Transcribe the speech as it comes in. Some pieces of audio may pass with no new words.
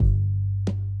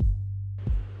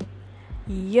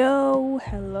Yo,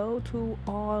 hello to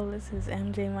all. This is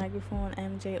MJ Microphone,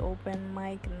 MJ Open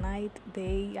Mic Night,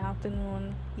 day,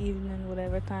 afternoon, evening,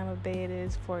 whatever time of day it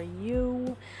is for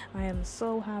you. I am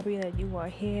so happy that you are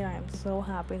here. I am so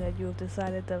happy that you have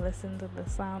decided to listen to the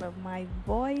sound of my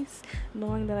voice,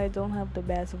 knowing that I don't have the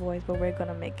best voice, but we're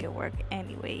gonna make it work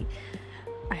anyway.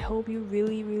 I hope you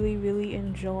really, really, really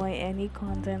enjoy any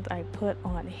content I put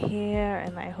on here,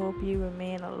 and I hope you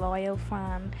remain a loyal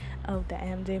fan of the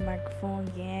MJ Microphone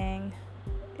Gang,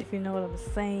 if you know what I'm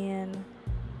saying.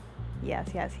 Yes,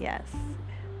 yes, yes.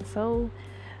 So,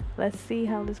 let's see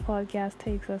how this podcast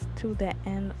takes us to the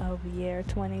end of year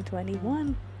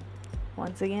 2021.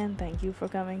 Once again, thank you for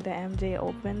coming to MJ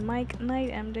Open Mic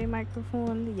Night, MJ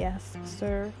Microphone. Yes,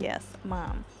 sir. Yes,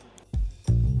 mom.